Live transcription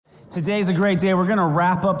Today's a great day. We're going to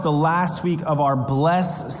wrap up the last week of our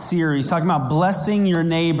Bless series, talking about blessing your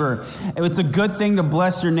neighbor. It's a good thing to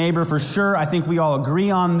bless your neighbor for sure. I think we all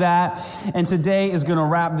agree on that. And today is going to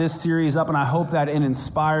wrap this series up, and I hope that it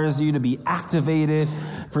inspires you to be activated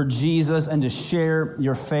for Jesus and to share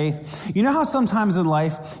your faith. You know how sometimes in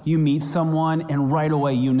life you meet someone and right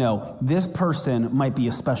away you know, this person might be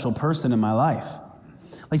a special person in my life.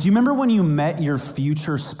 Like, do you remember when you met your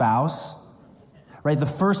future spouse? Right, the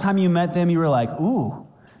first time you met them, you were like, ooh,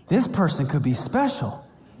 this person could be special.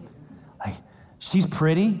 Like, she's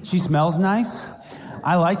pretty, she smells nice,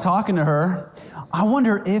 I like talking to her. I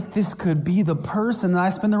wonder if this could be the person that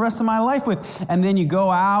I spend the rest of my life with. And then you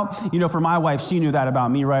go out, for my wife, she knew that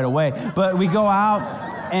about me right away. But we go out,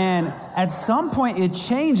 and at some point it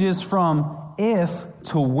changes from if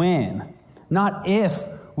to when. Not if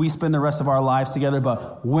we spend the rest of our lives together,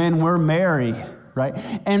 but when we're married. Right?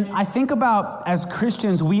 And I think about, as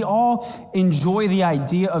Christians, we all enjoy the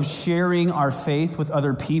idea of sharing our faith with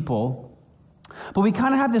other people, but we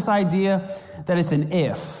kind of have this idea that it's an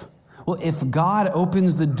if. Well, if God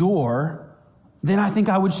opens the door, then I think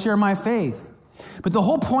I would share my faith. But the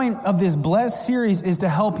whole point of this Bless series is to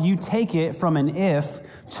help you take it from an if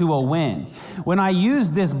to a when. When I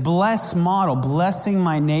use this bless model, blessing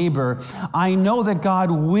my neighbor, I know that God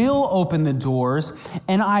will open the doors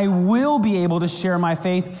and I will be able to share my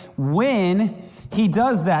faith when he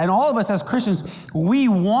does that. And all of us as Christians, we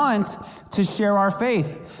want to share our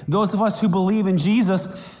faith. Those of us who believe in Jesus,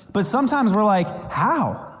 but sometimes we're like,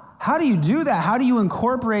 how? How do you do that? How do you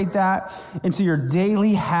incorporate that into your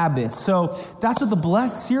daily habits? So that's what the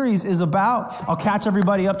Bless series is about. I'll catch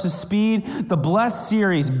everybody up to speed. The Bless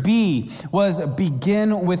series, B, was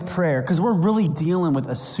begin with prayer, because we're really dealing with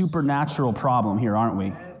a supernatural problem here, aren't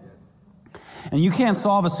we? And you can't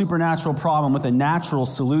solve a supernatural problem with a natural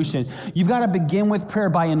solution. You've got to begin with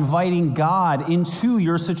prayer by inviting God into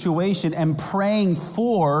your situation and praying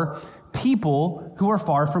for people who are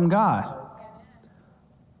far from God.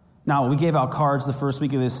 Now, we gave out cards the first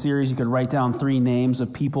week of this series. You could write down 3 names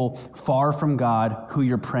of people far from God who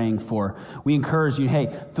you're praying for. We encourage you,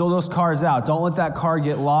 hey, fill those cards out. Don't let that card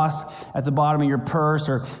get lost at the bottom of your purse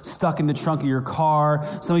or stuck in the trunk of your car.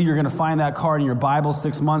 Some of you are going to find that card in your Bible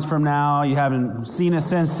 6 months from now. You haven't seen it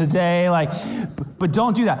since today. But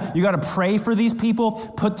don't do that. You got to pray for these people.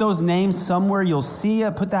 Put those names somewhere you'll see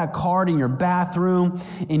it. Put that card in your bathroom,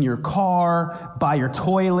 in your car, by your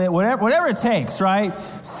toilet, whatever it takes, right?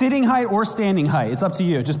 Sitting height or standing height. It's up to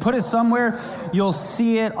you. Just put it somewhere. You'll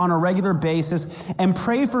see it on a regular basis. And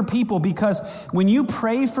pray for people, because when you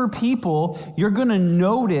pray for people, you're going to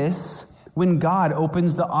notice when God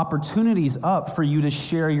opens the opportunities up for you to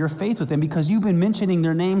share your faith with them, because you've been mentioning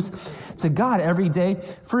their names to God every day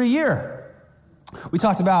for a year. We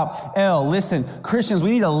talked about, listen, Christians,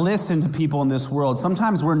 we need to listen to people in this world.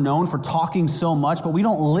 Sometimes we're known for talking so much, but we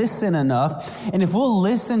don't listen enough. And if we'll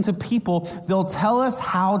listen to people, they'll tell us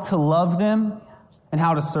how to love them and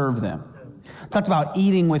how to serve them. Talked about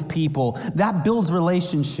eating with people. That builds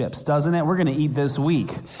relationships, doesn't it? We're going to eat this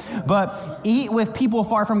week. But eat with people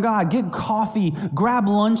far from God. Get coffee. Grab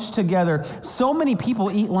lunch together. So many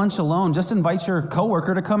people eat lunch alone. Just invite your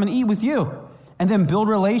coworker to come and eat with you. And then build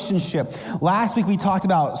relationship. Last week we talked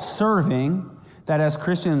about serving, that as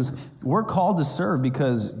Christians, we're called to serve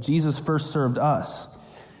because Jesus first served us.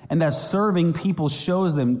 And that serving people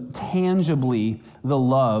shows them tangibly the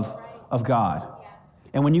love of God.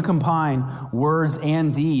 And when you combine words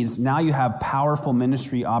and deeds, now you have powerful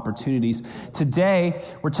ministry opportunities. Today,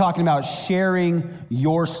 we're talking about sharing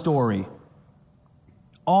your story.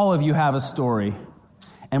 All of you have a story.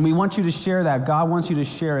 And we want you to share that. God wants you to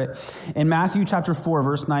share it. In Matthew chapter 4,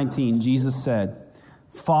 verse 19, Jesus said,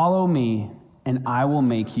 "Follow me, and I will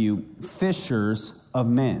make you fishers of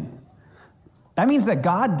men." That means that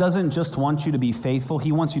God doesn't just want you to be faithful.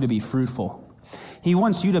 He wants you to be fruitful. He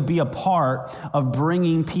wants you to be a part of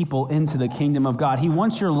bringing people into the kingdom of God. He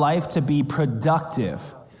wants your life to be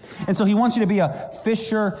productive. And so he wants you to be a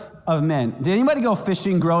fisher of men. Did anybody go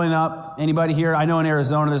fishing growing up? Anybody here? I know in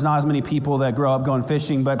Arizona there's not as many people that grow up going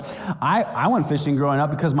fishing, but I went fishing growing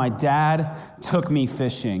up because my dad took me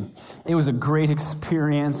fishing. It was a great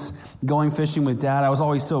experience going fishing with dad. I was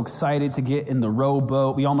always so excited to get in the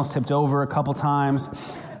rowboat. We almost tipped over a couple times.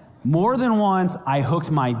 More than once, I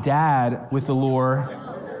hooked my dad with the lure,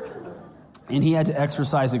 and he had to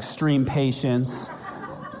exercise extreme patience.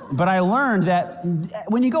 But I learned that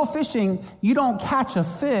when you go fishing, you don't catch a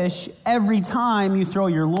fish every time you throw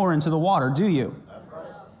your lure into the water, do you?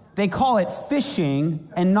 They call it fishing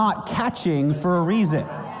and not catching for a reason.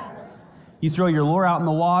 You throw your lure out in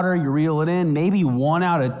the water, you reel it in, maybe 1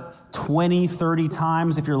 out of 20, 30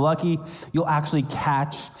 times, if you're lucky, you'll actually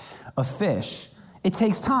catch a fish. It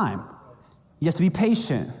takes time. You have to be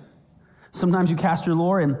patient. Sometimes you cast your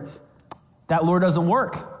lure and that lure doesn't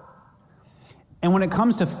work. And when it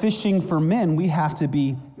comes to fishing for men, we have to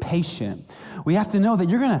be patient. We have to know that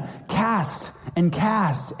you're going to cast and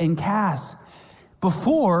cast and cast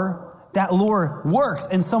before that lure works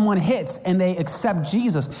and someone hits and they accept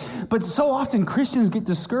Jesus. But so often Christians get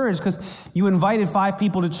discouraged because you invited 5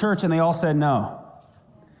 people to church and they all said no.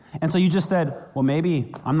 And so you just said, well,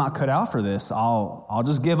 maybe I'm not cut out for this. I'll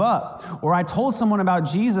just give up. Or I told someone about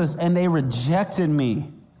Jesus and they rejected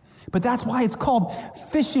me. But that's why it's called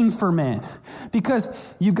fishing for men, because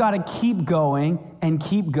you've got to keep going and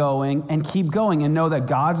keep going and keep going and know that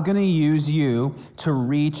God's going to use you to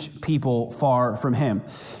reach people far from him.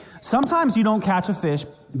 Sometimes you don't catch a fish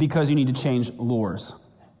because you need to change lures.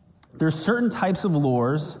 There's certain types of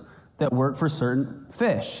lures that work for certain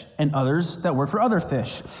fish and others that work for other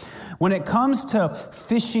fish. When it comes to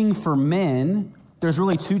fishing for men, there's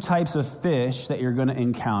really 2 types of fish that you're going to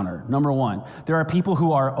encounter. Number 1, there are people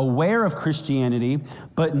who are aware of Christianity,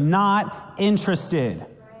 but not interested.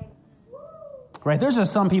 Right? There's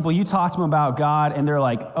just some people, you talk to them about God, and they're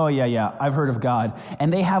like, oh, yeah, I've heard of God.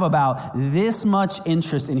 And they have about this much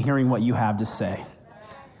interest in hearing what you have to say.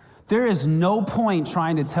 There is no point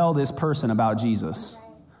trying to tell this person about Jesus.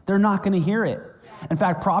 They're not going to hear it. In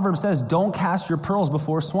fact, Proverbs says, don't cast your pearls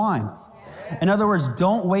before swine. In other words,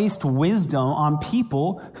 don't waste wisdom on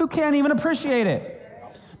people who can't even appreciate it.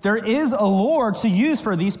 There is a lure to use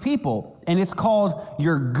for these people, and it's called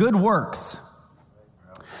your good works.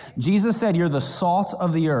 Jesus said, you're the salt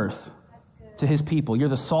of the earth to his people. You're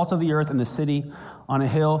the salt of the earth in the city on a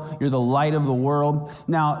hill. You're the light of the world.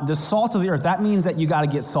 Now, the salt of the earth, that means that you got to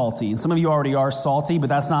get salty. And some of you already are salty, but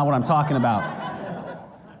that's not what I'm talking about.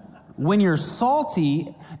 When you're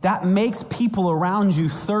salty, that makes people around you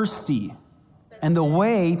thirsty. And the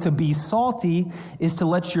way to be salty is to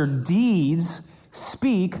let your deeds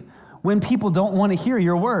speak when people don't want to hear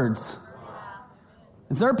your words.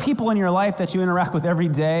 There are people in your life that you interact with every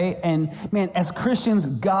day, and man, as Christians,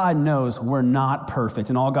 God knows we're not perfect.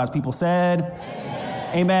 And all God's people said,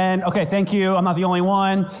 Amen. Okay, thank you. I'm not the only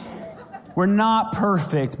one. We're not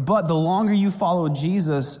perfect, but the longer you follow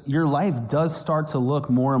Jesus, your life does start to look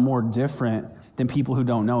more and more different than people who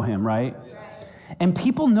don't know him, right? And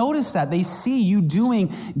people notice that. They see you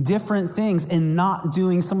doing different things and not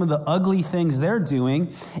doing some of the ugly things they're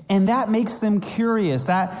doing. And that makes them curious.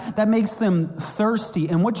 That makes them thirsty.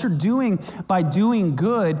 And what you're doing by doing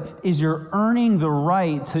good is you're earning the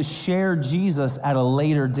right to share Jesus at a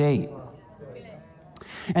later date.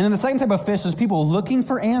 And then the second type of fish is people looking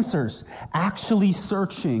for answers, actually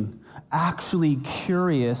searching, actually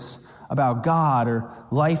curious about God or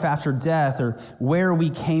life after death or where we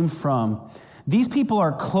came from. These people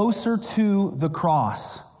are closer to the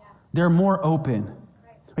cross. They're more open.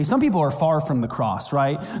 Some people are far from the cross,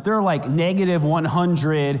 right? They're like negative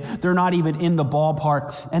 100. They're not even in the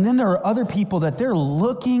ballpark. And then there are other people that they're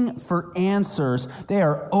looking for answers. They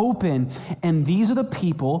are open. And these are the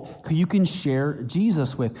people who you can share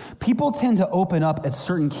Jesus with. People tend to open up at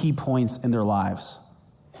certain key points in their lives.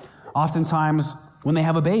 Oftentimes when they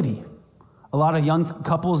have a baby. A lot of young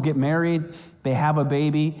couples get married, they have a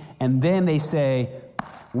baby, and then they say,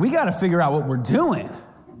 we got to figure out what we're doing.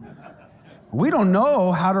 We don't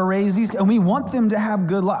know how to raise these, and we want them to have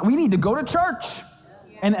good life. We need to go to church.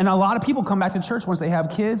 And a lot of people come back to church once they have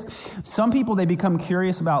kids. Some people, they become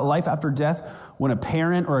curious about life after death when a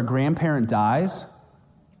parent or a grandparent dies.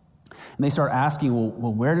 And they start asking,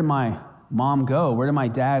 well, where did my mom go? Where did my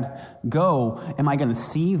dad go? Am I going to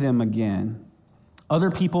see them again? Other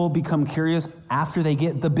people become curious after they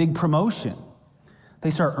get the big promotion. They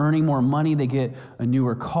start earning more money, they get a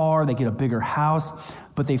newer car, they get a bigger house,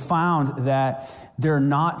 but they found that they're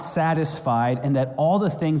not satisfied and that all the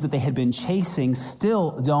things that they had been chasing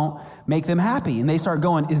still don't make them happy. And they start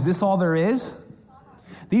going, is this all there is?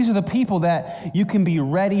 These are the people that you can be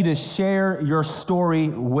ready to share your story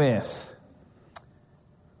with.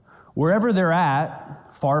 Wherever they're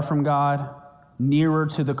at, far from God, nearer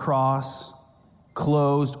to the cross,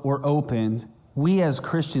 closed or opened, we as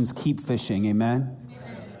Christians keep fishing, amen?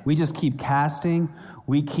 We just keep casting,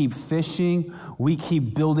 we keep fishing, we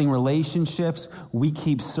keep building relationships, we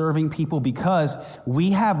keep serving people because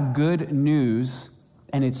we have good news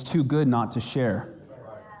and it's too good not to share.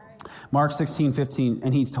 Mark 16:15,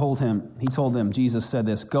 and he told them, Jesus said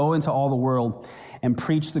this, go into all the world and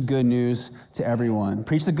preach the good news to everyone.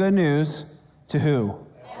 Preach the good news to who?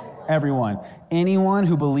 Everyone. Anyone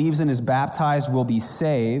who believes and is baptized will be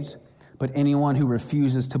saved, but anyone who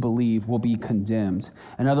refuses to believe will be condemned.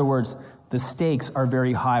 In other words, the stakes are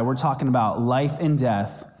very high. We're talking about life and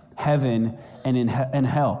death, heaven and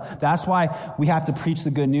hell. That's why we have to preach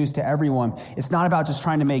the good news to everyone. It's not about just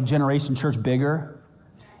trying to make Generation Church bigger.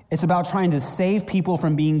 It's about trying to save people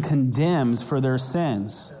from being condemned for their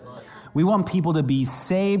sins. We want people to be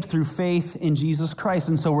saved through faith in Jesus Christ.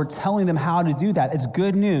 And so we're telling them how to do that. It's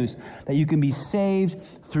good news that you can be saved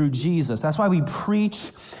through Jesus. That's why we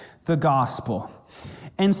preach the gospel.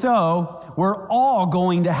 And so we're all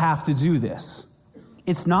going to have to do this.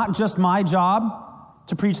 It's not just my job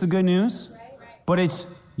to preach the good news, but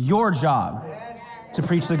it's your job to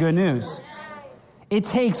preach the good news. It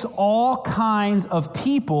takes all kinds of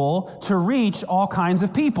people to reach all kinds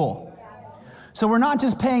of people. So we're not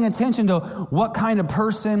just paying attention to what kind of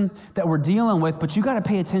person that we're dealing with, but you got to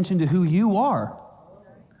pay attention to who you are.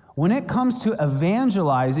 When it comes to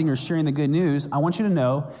evangelizing or sharing the good news, I want you to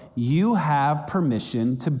know you have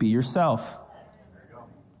permission to be yourself.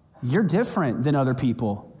 You're different than other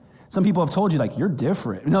people. Some people have told you, like, you're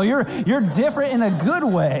different. No, you're different in a good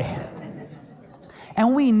way.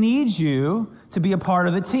 And we need you to be a part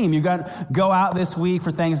of the team. You got to go out this week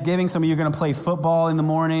for Thanksgiving. Some of you are going to play football in the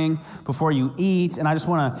morning before you eat. And I just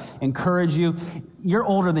want to encourage you. You're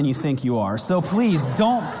older than you think you are. So please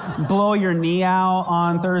don't blow your knee out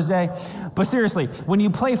on Thursday. But seriously, when you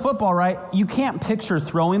play football, right, you can't picture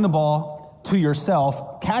throwing the ball to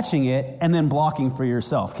yourself, catching it, and then blocking for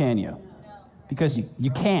yourself, can you? Because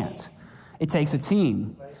you can't. It takes a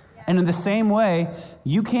team. And in the same way,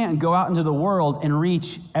 you can't go out into the world and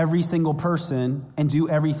reach every single person and do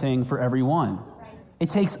everything for everyone. It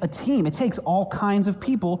takes a team. It takes all kinds of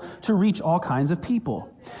people to reach all kinds of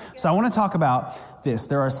people. So I want to talk about this.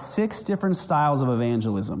 There are 6 different styles of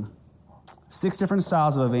evangelism. 6 different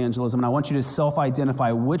styles of evangelism. And I want you to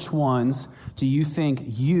self-identify which ones do you think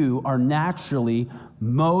you are naturally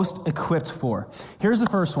most equipped for. Here's the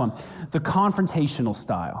first one, the confrontational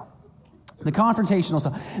style. The confrontational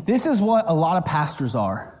style. This is what a lot of pastors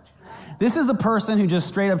are. This is the person who just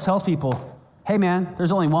straight up tells people, hey man,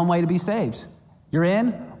 there's only one way to be saved. You're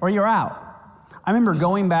in or you're out. I remember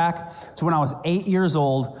going back to when I was 8 years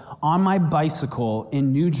old on my bicycle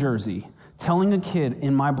in New Jersey, telling a kid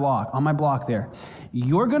on my block there,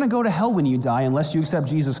 you're going to go to hell when you die unless you accept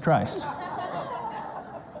Jesus Christ.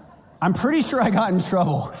 I'm pretty sure I got in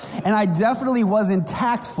trouble, and I definitely wasn't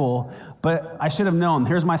tactful, but I should have known.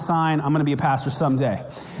 Here's my sign. I'm going to be a pastor someday.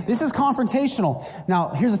 This is confrontational. Now,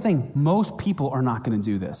 here's the thing. Most people are not going to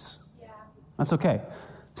do this. That's okay.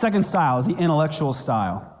 Second style is the intellectual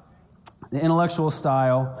style. The intellectual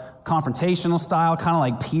style, confrontational style, kind of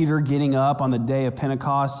like Peter getting up on the day of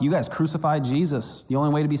Pentecost. You guys crucified Jesus, the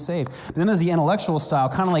only way to be saved. But then there's the intellectual style,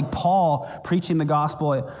 kind of like Paul preaching the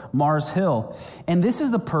gospel at Mars Hill. And this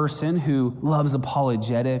is the person who loves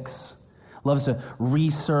apologetics, loves to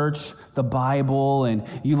research the Bible, and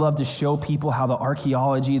you love to show people how the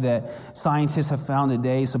archaeology that scientists have found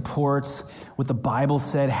today supports what the Bible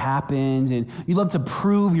said happened, and you love to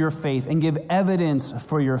prove your faith and give evidence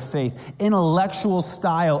for your faith. Intellectual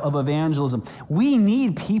style of evangelism. We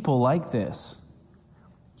need people like this.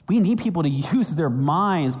 We need people to use their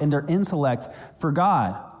minds and their intellect for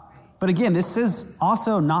God. But again, this is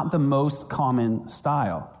also not the most common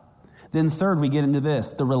style. Then third, we get into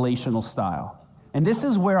this, the relational style. And this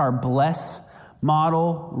is where our bless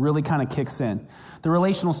model really kind of kicks in. The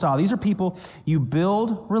relational style. These are people, you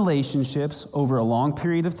build relationships over a long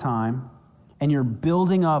period of time, and you're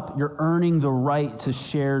building up, you're earning the right to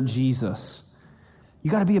share Jesus.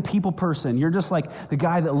 You got to be a people person. You're just like the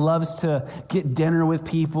guy that loves to get dinner with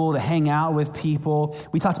people, to hang out with people.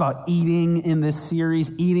 We talked about eating in this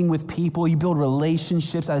series, eating with people. You build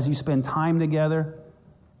relationships as you spend time together.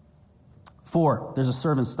 4, there's a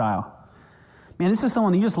servant style. Man, this is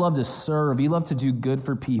someone that you just love to serve. You love to do good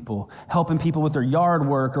for people, helping people with their yard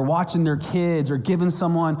work or watching their kids or giving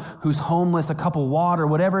someone who's homeless a cup of water,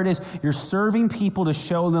 whatever it is. You're serving people to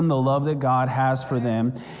show them the love that God has for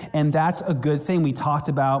them. And that's a good thing. We talked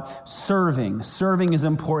about serving. Serving is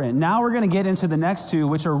important. Now we're going to get into the next 2,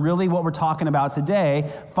 which are really what we're talking about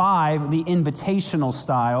today. 5, the invitational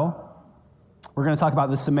style. We're going to talk about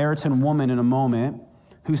the Samaritan woman in a moment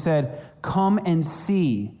who said, come and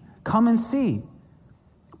see. Come and see.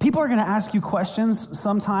 People are going to ask you questions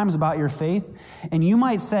sometimes about your faith, and you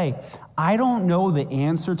might say, I don't know the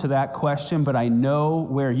answer to that question, but I know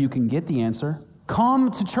where you can get the answer. Come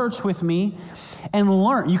to church with me and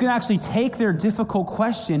learn. You can actually take their difficult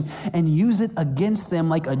question and use it against them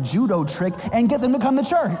like a judo trick and get them to come to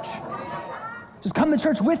church. Just come to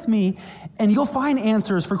church with me, and you'll find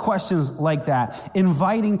answers for questions like that.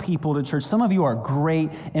 Inviting people to church. Some of you are great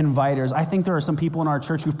inviters. I think there are some people in our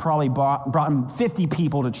church who've probably brought 50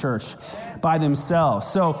 people to church by themselves.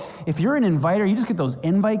 So if you're an inviter, you just get those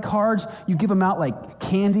invite cards. You give them out like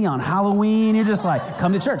candy on Halloween. You're just like,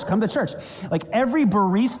 come to church, come to church. Like every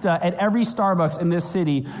barista at every Starbucks in this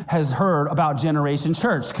city has heard about Generation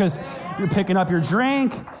Church because you're picking up your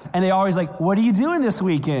drink, and they always like, what are you doing this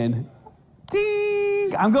weekend?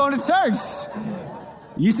 Ding! I'm going to church.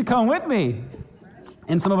 You should come with me.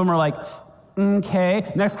 And some of them are like,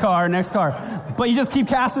 okay, next car. But you just keep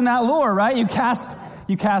casting that lure, right? You cast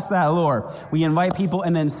that lure. We invite people.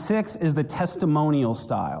 And then 6 is the testimonial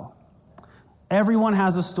style. Everyone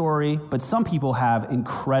has a story, but some people have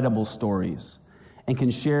incredible stories and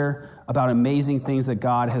can share about amazing things that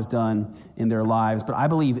God has done in their lives. But I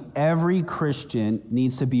believe every Christian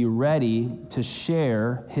needs to be ready to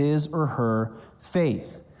share his or her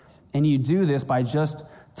faith. And you do this by just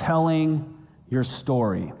telling your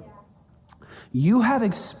story. You have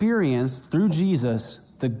experienced through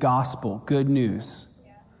Jesus the gospel, good news.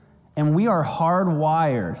 And we are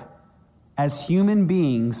hardwired as human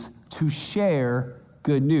beings to share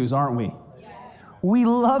good news, aren't we? We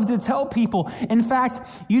love to tell people. In fact,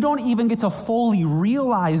 you don't even get to fully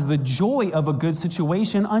realize the joy of a good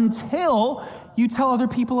situation until you tell other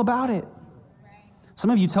people about it.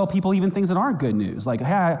 Some of you tell people even things that aren't good news. Like,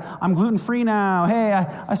 hey, I'm gluten-free now. Hey,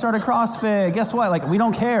 I started CrossFit. Guess what? Like, we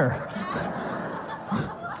don't care.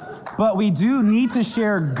 But we do need to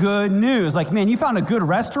share good news. Like, man, you found a good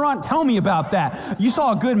restaurant? Tell me about that. You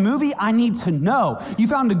saw a good movie? I need to know. You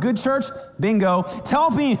found a good church? Bingo. Tell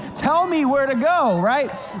me where to go, right?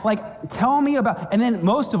 Like, tell me about, and then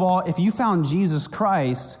most of all, if you found Jesus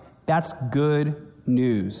Christ, that's good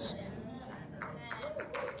news.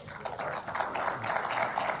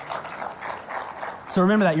 So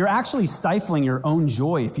remember that. You're actually stifling your own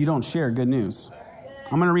joy if you don't share good news.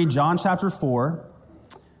 I'm going to read John chapter 4,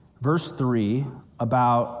 verse 3,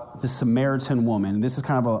 about the Samaritan woman. This is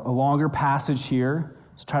kind of a longer passage here,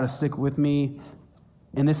 so try to stick with me.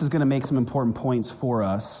 And this is going to make some important points for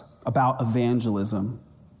us about evangelism.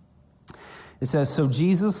 It says, so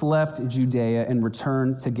Jesus left Judea and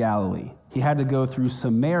returned to Galilee. He had to go through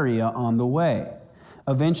Samaria on the way.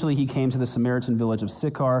 Eventually, he came to the Samaritan village of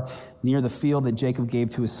Sychar, near the field that Jacob gave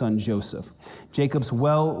to his son Joseph. Jacob's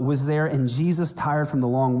well was there, and Jesus, tired from the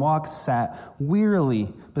long walk, sat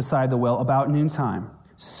wearily beside the well about noontime.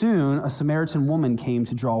 Soon, a Samaritan woman came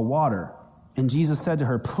to draw water, and Jesus said to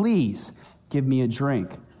her, please give me a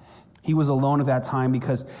drink. He was alone at that time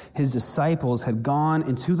because his disciples had gone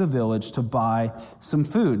into the village to buy some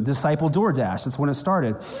food. Disciple DoorDash, that's when it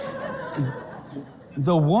started.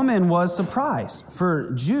 The woman was surprised,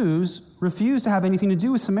 for Jews refused to have anything to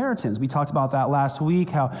do with Samaritans. We talked about that last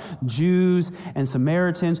week, how Jews and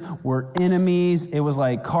Samaritans were enemies. It was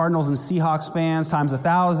like Cardinals and Seahawks fans times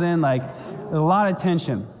 1,000, like a lot of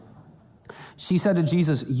tension. She said to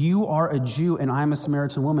Jesus, you are a Jew and I am a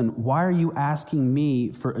Samaritan woman. Why are you asking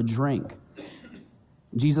me for a drink?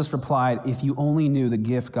 Jesus replied, if you only knew the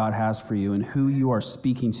gift God has for you and who you are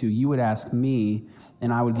speaking to, you would ask me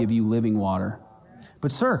and I would give you living water.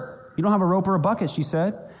 But sir, you don't have a rope or a bucket, she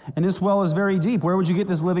said, and this well is very deep. Where would you get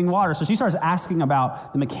this living water? So she starts asking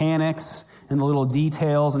about the mechanics and the little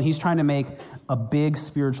details, and he's trying to make a big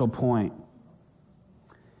spiritual point.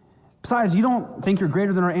 Besides, you don't think you're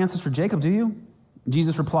greater than our ancestor Jacob, do you?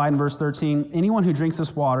 Jesus replied in verse 13, anyone who drinks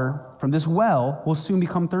this water from this well will soon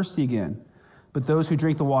become thirsty again, but those who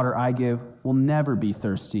drink the water I give will never be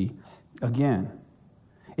thirsty again.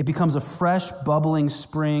 It becomes a fresh, bubbling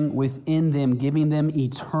spring within them, giving them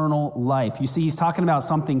eternal life. You see, he's talking about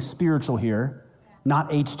something spiritual here, not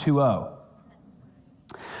H2O.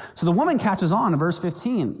 So the woman catches on in verse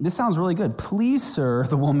 15. This sounds really good. Please, sir,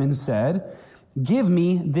 the woman said, give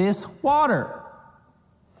me this water.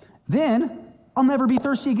 Then I'll never be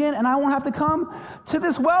thirsty again, and I won't have to come to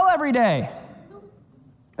this well every day.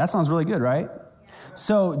 That sounds really good, right?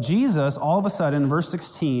 So Jesus, all of a sudden, verse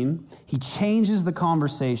 16, he changes the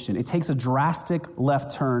conversation. It takes a drastic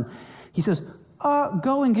left turn. He says,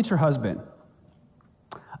 go and get your husband.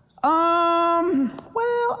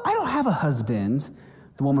 Well, I don't have a husband,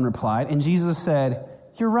 the woman replied. And Jesus said,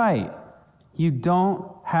 you're right. You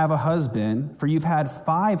don't have a husband, for you've had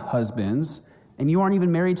 5 husbands, and you aren't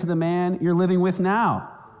even married to the man you're living with now.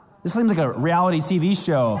 This seems like a reality TV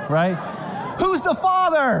show, right? Who's the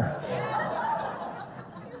father?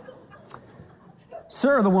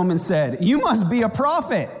 Sir, the woman said, you must be a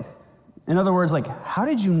prophet. In other words, like, how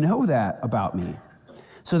did you know that about me?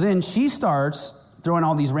 So then she starts throwing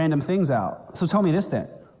all these random things out. So tell me this then.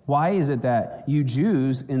 Why is it that you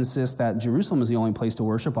Jews insist that Jerusalem is the only place to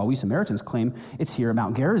worship, while we Samaritans claim it's here at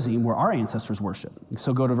Mount Gerizim where our ancestors worship?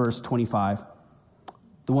 So go to verse 25.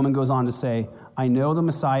 The woman goes on to say, I know the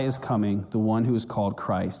Messiah is coming, the one who is called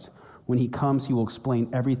Christ. When he comes, he will explain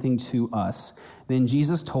everything to us. Then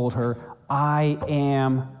Jesus told her, I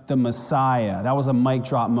am the Messiah. That was a mic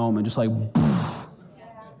drop moment, just like, poof.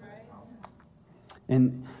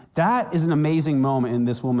 And that is an amazing moment in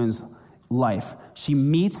this woman's life. She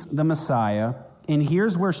meets the Messiah, and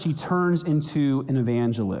here's where she turns into an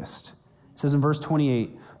evangelist. It says in verse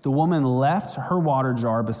 28, the woman left her water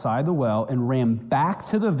jar beside the well and ran back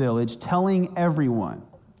to the village, telling everyone,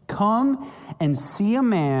 come and see a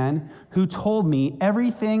man who told me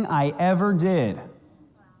everything I ever did.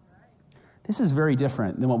 This is very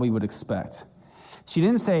different than what we would expect. She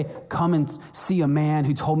didn't say, come and see a man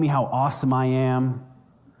who told me how awesome I am.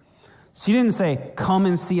 She didn't say, come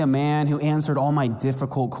and see a man who answered all my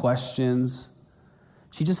difficult questions.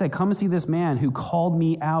 She just said, come and see this man who called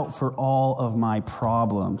me out for all of my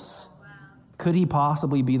problems. Could he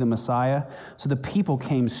possibly be the Messiah? So the people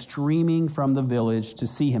came streaming from the village to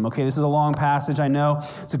see him. Okay, this is a long passage, I know.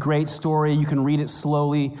 It's a great story. You can read it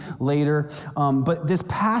slowly later. But this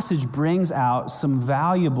passage brings out some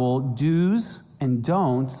valuable do's and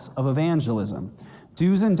don'ts of evangelism.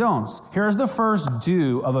 Do's and don'ts. Here's the first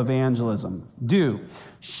do of evangelism. Do.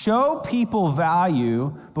 Show people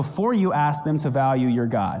value before you ask them to value your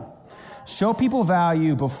God. Show people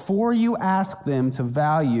value before you ask them to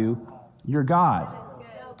value your God.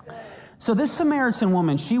 So this Samaritan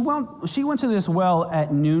woman, she went to this well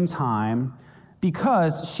at noontime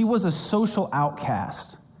because she was a social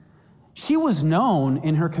outcast. She was known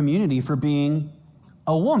in her community for being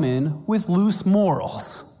a woman with loose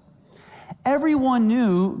morals. Everyone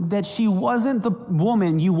knew that she wasn't the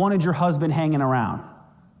woman you wanted your husband hanging around.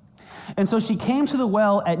 And so she came to the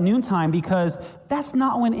well at noontime because that's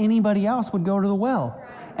not when anybody else would go to the well.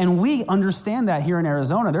 And we understand that here in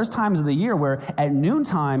Arizona. There's times of the year where at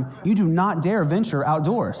noontime, you do not dare venture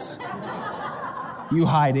outdoors. You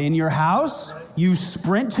hide in your house, you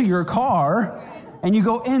sprint to your car, and you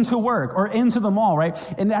go into work or into the mall, right?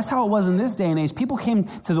 And that's how it was in this day and age. People came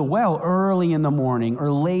to the well early in the morning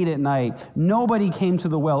or late at night. Nobody came to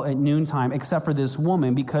the well at noontime except for this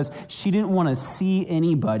woman because she didn't want to see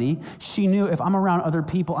anybody. She knew if I'm around other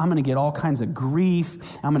people, I'm going to get all kinds of grief.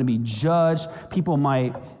 I'm going to be judged. People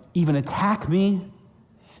might even attack me.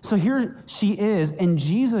 So here she is, and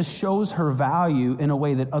Jesus shows her value in a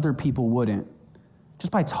way that other people wouldn't,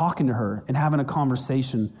 just by talking to her and having a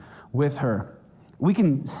conversation with her. We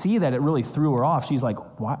can see that it really threw her off. She's like,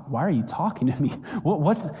 why are you talking to me?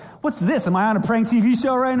 What's this? Am I on a prank TV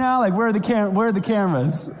show right now? Like, where are the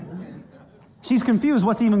cameras? She's confused.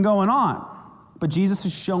 What's even going on? But Jesus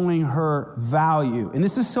is showing her value. And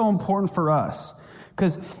this is so important for us.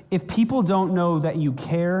 Because if people don't know that you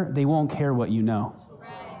care, they won't care what you know.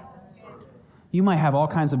 You might have all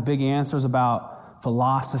kinds of big answers about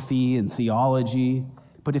philosophy and theology.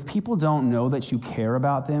 But if people don't know that you care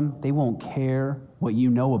about them, they won't care what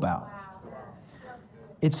you know about.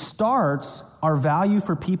 It starts, our value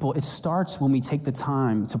for people, it starts when we take the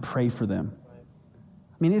time to pray for them.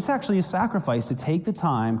 I mean, it's actually a sacrifice to take the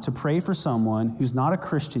time to pray for someone who's not a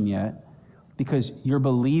Christian yet because you're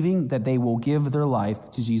believing that they will give their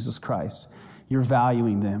life to Jesus Christ. You're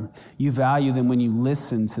valuing them. You value them when you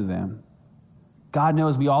listen to them. God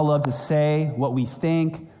knows we all love to say what we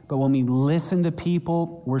think, but when we listen to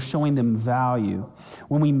people, we're showing them value.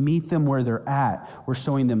 When we meet them where they're at, we're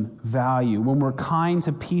showing them value. When we're kind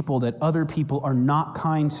to people that other people are not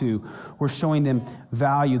kind to, we're showing them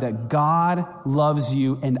value, that God loves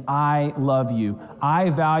you and I love you. I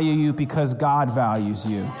value you because God values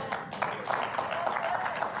you.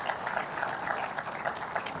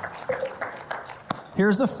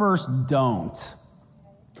 Here's the first don't.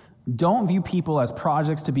 Don't view people as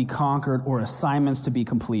projects to be conquered or assignments to be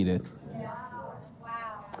completed.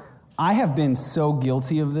 I have been so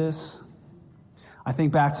guilty of this. I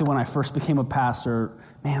think back to when I first became a pastor,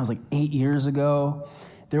 it was like 8 years ago.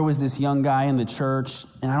 There was this young guy in the church,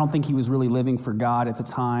 and I don't think he was really living for God at the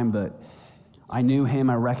time, but I knew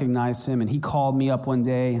him, I recognized him, and he called me up one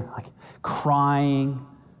day, like crying,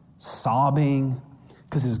 sobbing,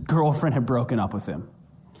 because his girlfriend had broken up with him.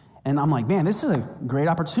 And I'm like, man, this is a great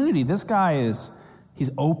opportunity. This guy he's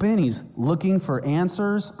open. He's looking for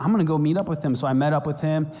answers. I'm going to go meet up with him. So I met up with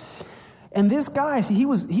him. And this guy, he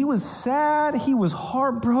was sad. He was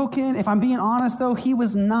heartbroken. If I'm being honest, though, he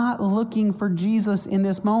was not looking for Jesus in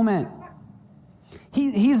this moment.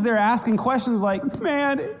 He's there asking questions like,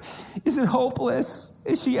 man, is it hopeless?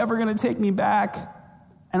 Is she ever going to take me back?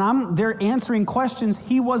 And I'm there answering questions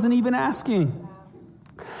he wasn't even asking.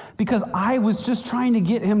 Because I was just trying to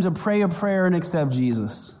get him to pray a prayer and accept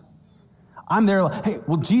Jesus. I'm there like, hey,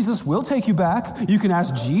 well, Jesus will take you back. You can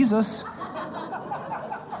ask Jesus.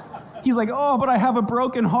 He's like, oh, but I have a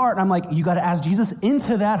broken heart. And I'm like, you got to ask Jesus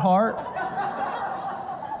into that heart.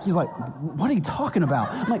 He's like, what are you talking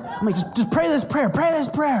about? I'm like, just pray this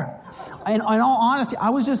prayer, And in all honesty, I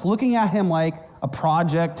was just looking at him like a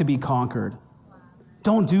project to be conquered.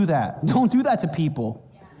 Don't do that. Don't do that to people.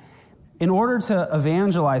 In order to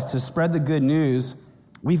evangelize, to spread the good news,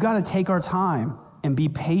 we've got to take our time and be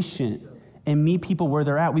patient and meet people where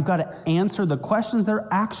they're at. We've got to answer the questions they're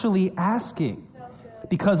actually asking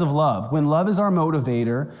because of love. When love is our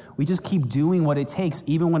motivator, we just keep doing what it takes,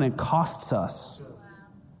 even when it costs us.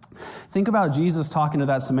 Think about Jesus talking to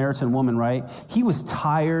that Samaritan woman, right? He was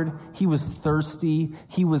tired, he was thirsty,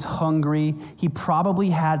 he was hungry. He probably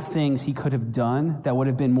had things he could have done that would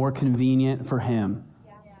have been more convenient for him.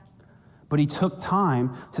 But he took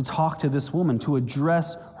time to talk to this woman, to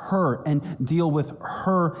address her and deal with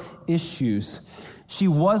her issues. She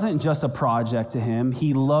wasn't just a project to him.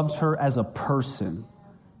 He loved her as a person.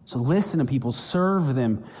 So listen to people, serve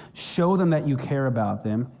them, show them that you care about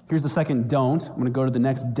them. Here's the second don't. I'm going to go to the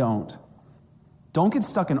next don't. Don't get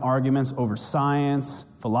stuck in arguments over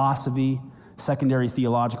science, philosophy, secondary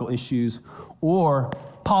theological issues, or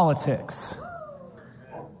politics.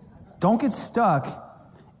 Don't get stuck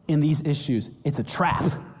in these issues. It's a trap.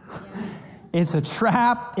 It's a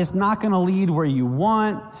trap. It's not going to lead where you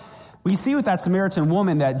want. We see with that Samaritan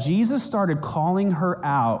woman that Jesus started calling her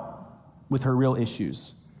out with her real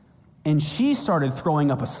issues. And she started throwing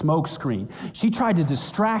up a smokescreen. She tried to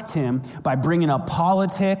distract him by bringing up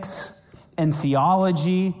politics and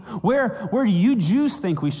theology. Where do you Jews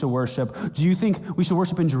think we should worship? Do you think we should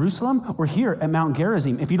worship in Jerusalem or here at Mount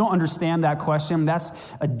Gerizim? If you don't understand that question,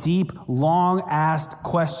 that's a deep, long-asked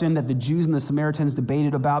question that the Jews and the Samaritans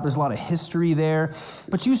debated about. There's a lot of history there.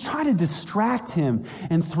 But she was trying to distract him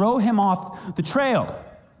and throw him off the trail.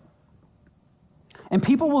 And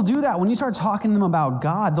people will do that. When you start talking to them about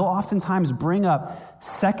God, they'll oftentimes bring up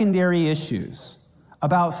secondary issues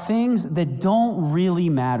about things that don't really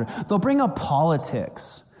matter. They'll bring up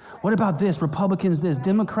politics. What about this? Republicans this,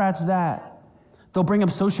 Democrats that. They'll bring up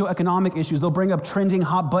socioeconomic issues. They'll bring up trending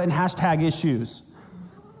hot button hashtag issues.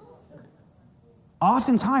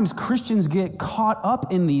 Oftentimes, Christians get caught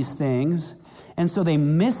up in these things, and so they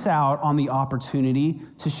miss out on the opportunity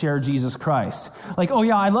to share Jesus Christ. Like, oh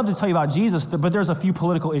yeah, I'd love to tell you about Jesus, but there's a few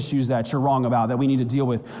political issues that you're wrong about that we need to deal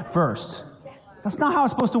with first. That's not how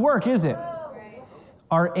it's supposed to work, is it?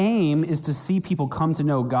 Our aim is to see people come to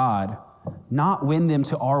know God, not win them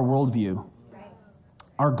to our worldview.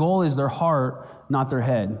 Our goal is their heart, not their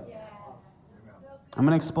head. I'm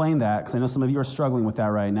going to explain that because I know some of you are struggling with that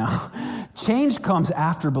right now. Change comes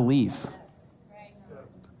after belief.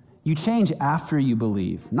 You change after you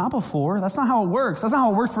believe, not before. That's not how it works. That's not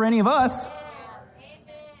how it worked for any of us.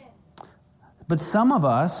 But some of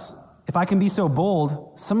us, if I can be so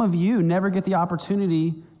bold, some of you never get the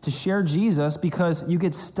opportunity to share Jesus because you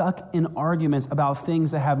get stuck in arguments about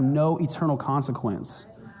things that have no eternal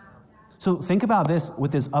consequence. So think about this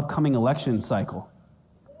with this upcoming election cycle.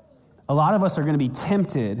 A lot of us are going to be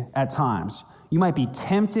tempted at times. You might be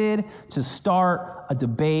tempted to start a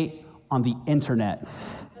debate on the internet.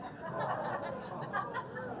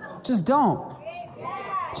 Just don't.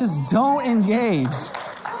 Just don't engage.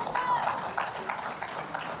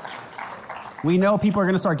 We know people are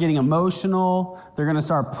going to start getting emotional. They're going to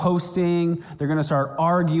start posting. They're going to start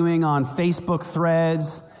arguing on Facebook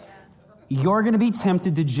threads. You're going to be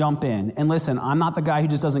tempted to jump in. And listen, I'm not the guy who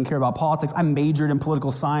just doesn't care about politics. I majored in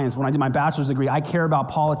political science. When I did my bachelor's degree, I care about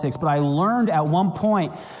politics. But I learned at one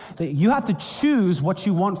point that you have to choose what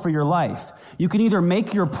you want for your life. You can either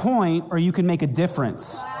make your point or you can make a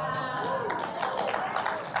difference.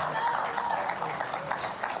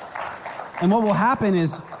 And what will happen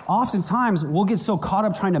is oftentimes we'll get so caught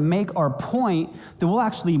up trying to make our point that we'll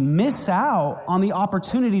actually miss out on the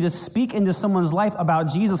opportunity to speak into someone's life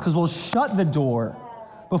about Jesus because we'll shut the door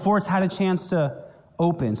before it's had a chance to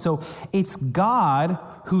open. So it's God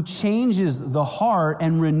who changes the heart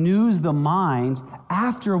and renews the mind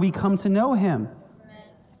after we come to know him.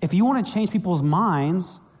 If you want to change people's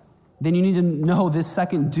minds, then you need to know this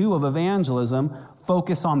second do of evangelism,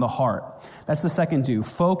 focus on the heart. That's the second do.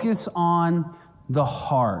 Focus on the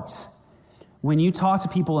heart. When you talk to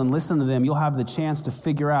people and listen to them, you'll have the chance to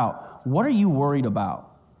figure out, what are you worried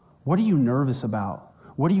about? What are you nervous about?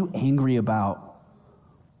 What are you angry about?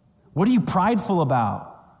 What are you prideful about?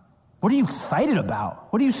 What are you excited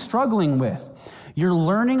about? What are you struggling with? You're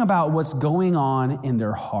learning about what's going on in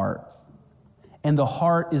their heart. And the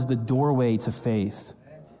heart is the doorway to faith.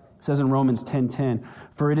 It says in Romans 10:10,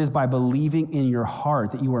 for it is by believing in your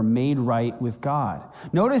heart that you are made right with God.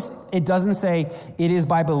 Notice it doesn't say it is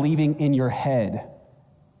by believing in your head.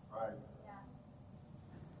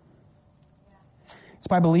 It's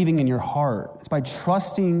by believing in your heart. It's by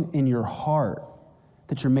trusting in your heart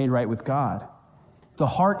that you're made right with God. The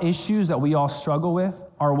heart issues that we all struggle with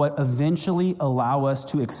are what eventually allow us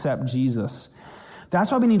to accept Jesus.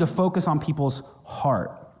 That's why we need to focus on people's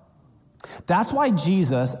heart. That's why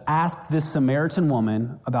Jesus asked this Samaritan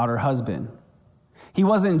woman about her husband. He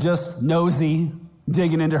wasn't just nosy,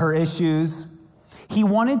 digging into her issues. He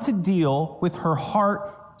wanted to deal with her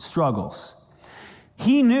heart struggles.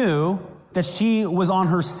 He knew that she was on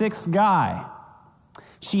her sixth guy.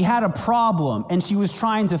 She had a problem, and she was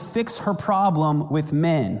trying to fix her problem with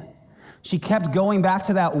men. She kept going back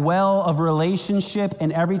to that well of relationship,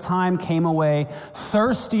 and every time came away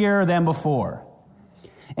thirstier than before.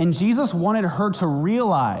 And Jesus wanted her to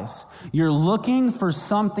realize you're looking for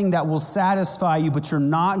something that will satisfy you, but you're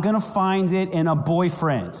not going to find it in a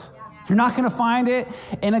boyfriend. You're not going to find it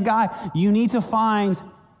in a guy. You need to find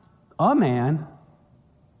a man,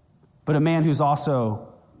 but a man who's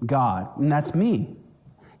also God, and that's me.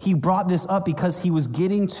 He brought this up because he was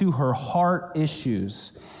getting to her heart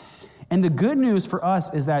issues. And the good news for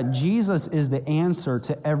us is that Jesus is the answer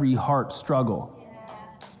to every heart struggle.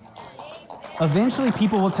 Eventually,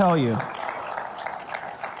 people will tell you,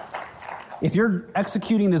 if you're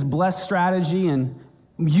executing this blessed strategy and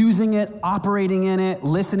using it, operating in it,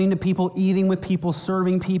 listening to people, eating with people,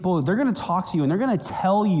 serving people, they're going to talk to you and they're going to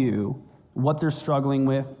tell you what they're struggling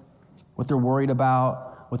with, what they're worried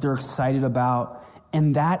about, what they're excited about.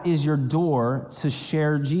 And that is your door to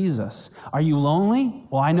share Jesus. Are you lonely?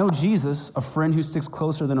 Well, I know Jesus, a friend who sticks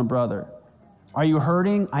closer than a brother. Are you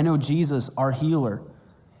hurting? I know Jesus, our healer.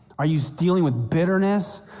 Are you dealing with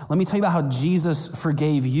bitterness? Let me tell you about how Jesus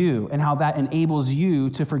forgave you and how that enables you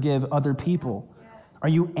to forgive other people. Are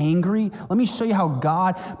you angry? Let me show you how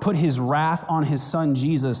God put his wrath on his son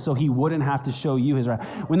Jesus so he wouldn't have to show you his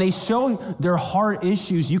wrath. When they show their heart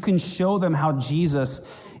issues, you can show them how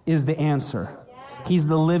Jesus is the answer. He's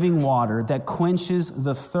the living water that quenches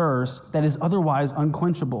the thirst that is otherwise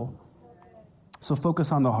unquenchable. So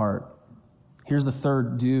focus on the heart. Here's the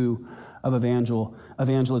third do of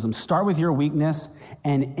evangelism. Start with your weakness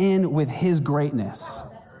and end with his greatness.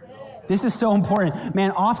 This is so important.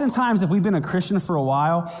 Man, oftentimes if we've been a Christian for a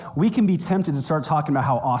while, we can be tempted to start talking about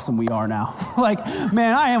how awesome we are now. Like,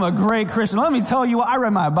 man, I am a great Christian. Let me tell you, I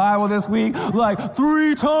read my Bible this week like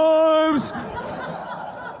 3 times.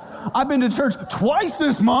 I've been to church twice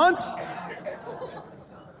this month.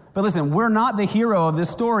 But listen, we're not the hero of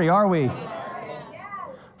this story, are we?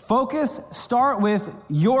 Start with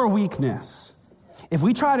your weakness. If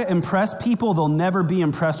we try to impress people, they'll never be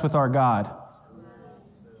impressed with our God.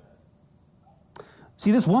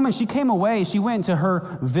 See, this woman, she came away, she went to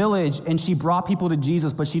her village and she brought people to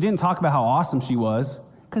Jesus, but she didn't talk about how awesome she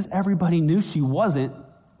was because everybody knew she wasn't.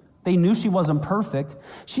 They knew she wasn't perfect.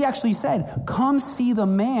 She actually said, come see the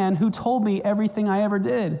man who told me everything I ever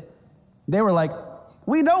did. They were like,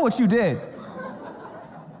 we know what you did.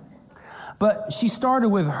 But she started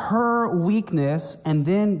with her weakness and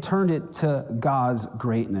then turned it to God's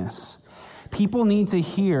greatness. People need to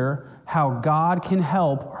hear how God can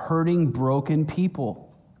help hurting, broken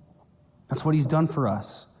people. That's what he's done for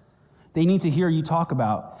us. They need to hear you talk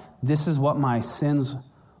about, this is what my sins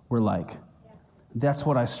were like. That's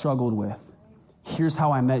what I struggled with. Here's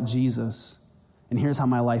how I met Jesus, and here's how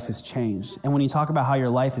my life has changed. And when you talk about how your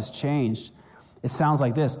life has changed, it sounds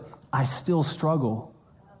like this. I still struggle,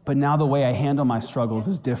 but now the way I handle my struggles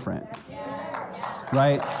is different.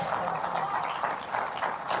 Right?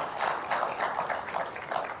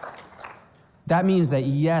 That means that,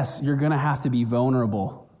 yes, you're going to have to be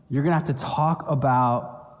vulnerable. You're going to have to talk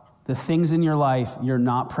about the things in your life you're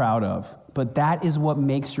not proud of. But that is what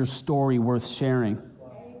makes your story worth sharing.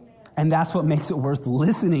 And that's what makes it worth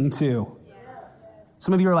listening to.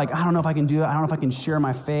 Some of you are like, I don't know if I can do it. I don't know if I can share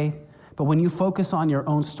my faith. But when you focus on your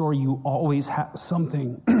own story, you always have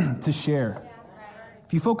something to share.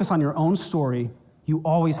 If you focus on your own story, you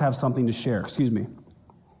always have something to share. Excuse me.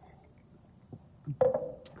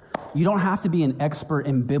 You don't have to be an expert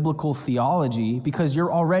in biblical theology because you're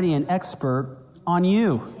already an expert on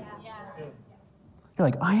you. You're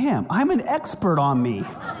like, I am. I'm an expert on me.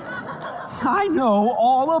 I know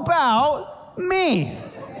all about me.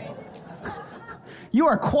 You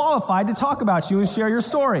are qualified to talk about you and share your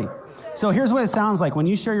story. So here's what it sounds like. When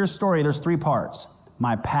you share your story, there's 3 parts.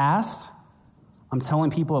 my past. I'm telling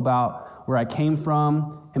people about where I came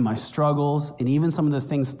from and my struggles and even some of the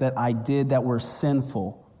things that I did that were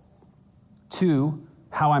sinful. 2,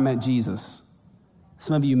 how I met Jesus.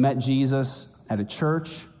 Some of you met Jesus at a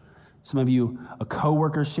church. Some of you, a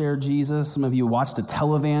coworker shared Jesus. Some of you watched a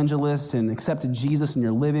televangelist and accepted Jesus in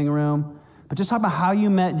your living room. But just talk about how you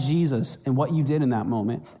met Jesus and what you did in that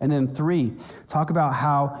moment. And then 3, talk about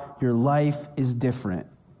how your life is different.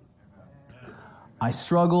 I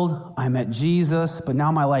struggled, I met Jesus, but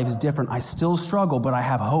now my life is different. I still struggle, but I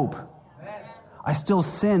have hope. I still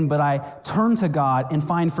sin, but I turn to God and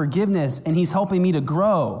find forgiveness, and he's helping me to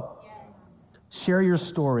grow. Share your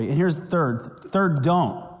story. And here's the third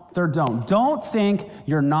don't. Don't think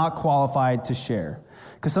you're not qualified to share.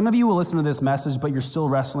 Because some of you will listen to this message, but you're still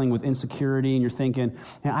wrestling with insecurity and you're thinking,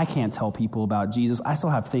 man, I can't tell people about Jesus. I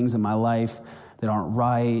still have things in my life that aren't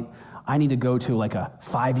right. I need to go to like a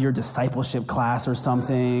 5-year discipleship class or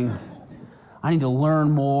something. I need to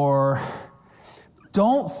learn more.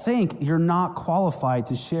 Don't think you're not qualified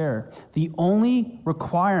to share. The only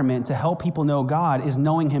requirement to help people know God is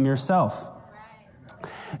knowing him yourself.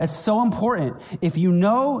 It's so important. If you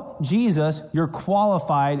know Jesus, you're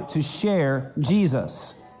qualified to share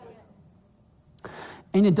Jesus.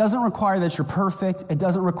 And it doesn't require that you're perfect. It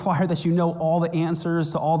doesn't require that you know all the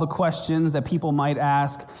answers to all the questions that people might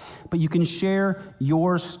ask, but you can share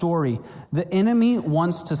your story. The enemy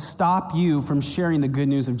wants to stop you from sharing the good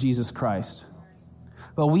news of Jesus Christ.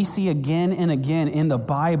 But we see again and again in the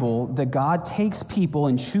Bible that God takes people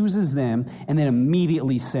and chooses them and then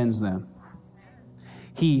immediately sends them.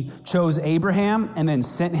 He chose Abraham and then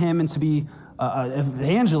sent him to be an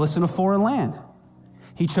evangelist in a foreign land.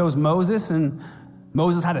 He chose Moses, and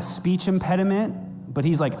Moses had a speech impediment, but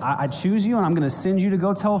he's like, I choose you and I'm going to send you to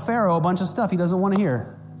go tell Pharaoh a bunch of stuff he doesn't want to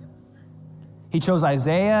hear. He chose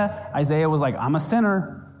Isaiah. Isaiah was like, I'm a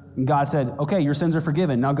sinner. And God said, okay, your sins are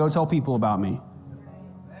forgiven. Now go tell people about me.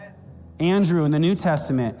 Andrew in the New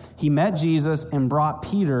Testament, he met Jesus and brought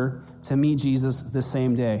Peter to meet Jesus the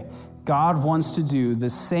same day. God wants to do the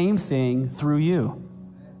same thing through you.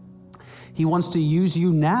 He wants to use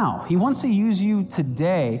you now. He wants to use you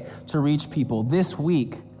today to reach people this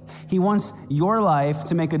week. He wants your life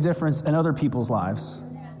to make a difference in other people's lives.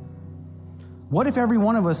 What if every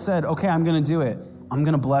one of us said, okay, I'm going to do it. I'm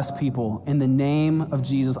going to bless people. In the name of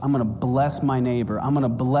Jesus, I'm going to bless my neighbor. I'm going to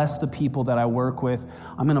bless the people that I work with.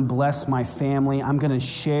 I'm going to bless my family. I'm going to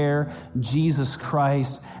share Jesus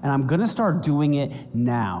Christ, and I'm going to start doing it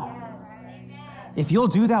now. If you'll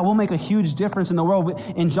do that, we'll make a huge difference in the world.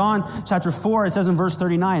 In John chapter 4, it says in verse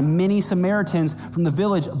 39, many Samaritans from the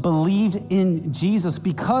village believed in Jesus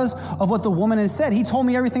because of what the woman had said. He told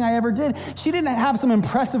me everything I ever did. She didn't have some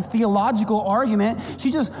impressive theological argument.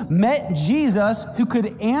 She just met Jesus, who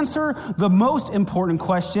could answer the most important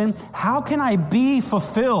question, how can I be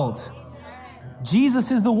fulfilled?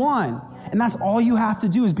 Jesus is the one. And that's all you have to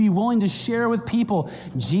do, is be willing to share with people.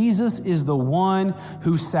 Jesus is the one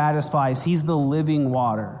who satisfies. He's the living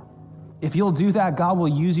water. If you'll do that, God will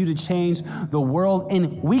use you to change the world.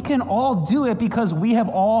 And we can all do it because we have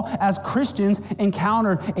all, as Christians,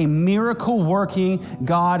 encountered a miracle-working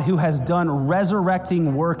God who has done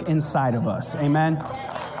resurrecting work inside of us. Amen?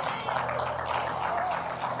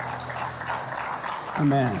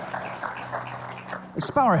 Amen. Let's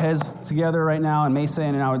bow our heads together right now, and Mesa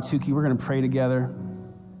and Awatuki, we're going to pray together.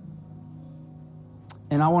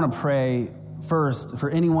 And I want to pray first for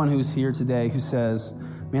anyone who's here today who says,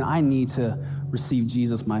 man, I need to receive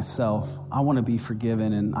Jesus myself. I want to be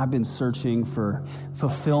forgiven, and I've been searching for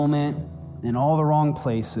fulfillment in all the wrong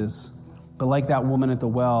places. But like that woman at the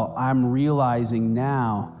well, I'm realizing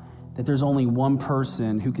now that there's only one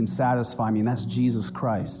person who can satisfy me, and that's Jesus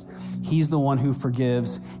Christ. He's the one who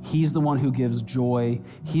forgives. He's the one who gives joy.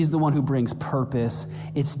 He's the one who brings purpose.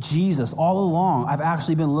 It's Jesus. All along, I've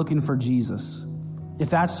actually been looking for Jesus. If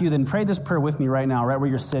that's you, then pray this prayer with me right now, right where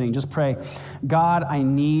you're sitting. Just pray, God, I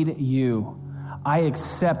need you. I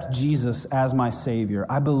accept Jesus as my Savior.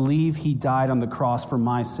 I believe he died on the cross for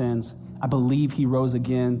my sins. I believe he rose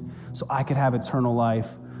again so I could have eternal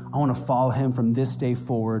life. I want to follow him from this day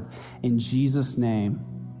forward in Jesus' name.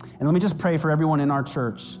 And let me just pray for everyone in our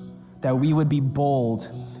church, that we would be bold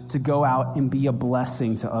to go out and be a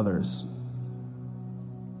blessing to others.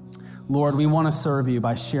 Lord, we want to serve you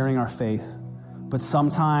by sharing our faith, but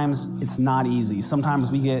sometimes it's not easy. Sometimes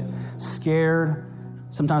we get scared.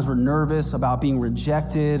 Sometimes we're nervous about being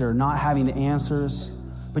rejected or not having the answers.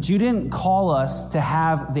 But you didn't call us to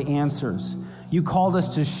have the answers. You called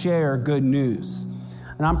us to share good news.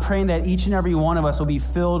 And I'm praying that each and every one of us will be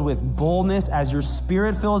filled with boldness as your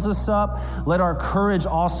Spirit fills us up. Let our courage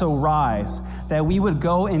also rise, that we would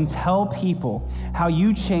go and tell people how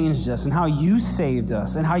you changed us and how you saved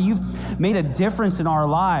us and how you've made a difference in our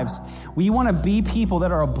lives. We want to be people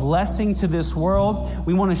that are a blessing to this world.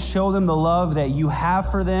 We want to show them the love that you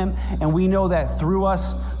have for them. And we know that through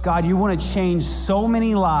us, God, you want to change so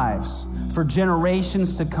many lives for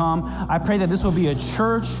generations to come. I pray that this will be a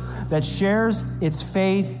church that shares its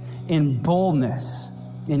faith in boldness.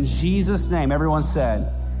 In Jesus' name, everyone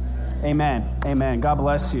said, amen. Amen. God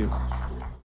bless you.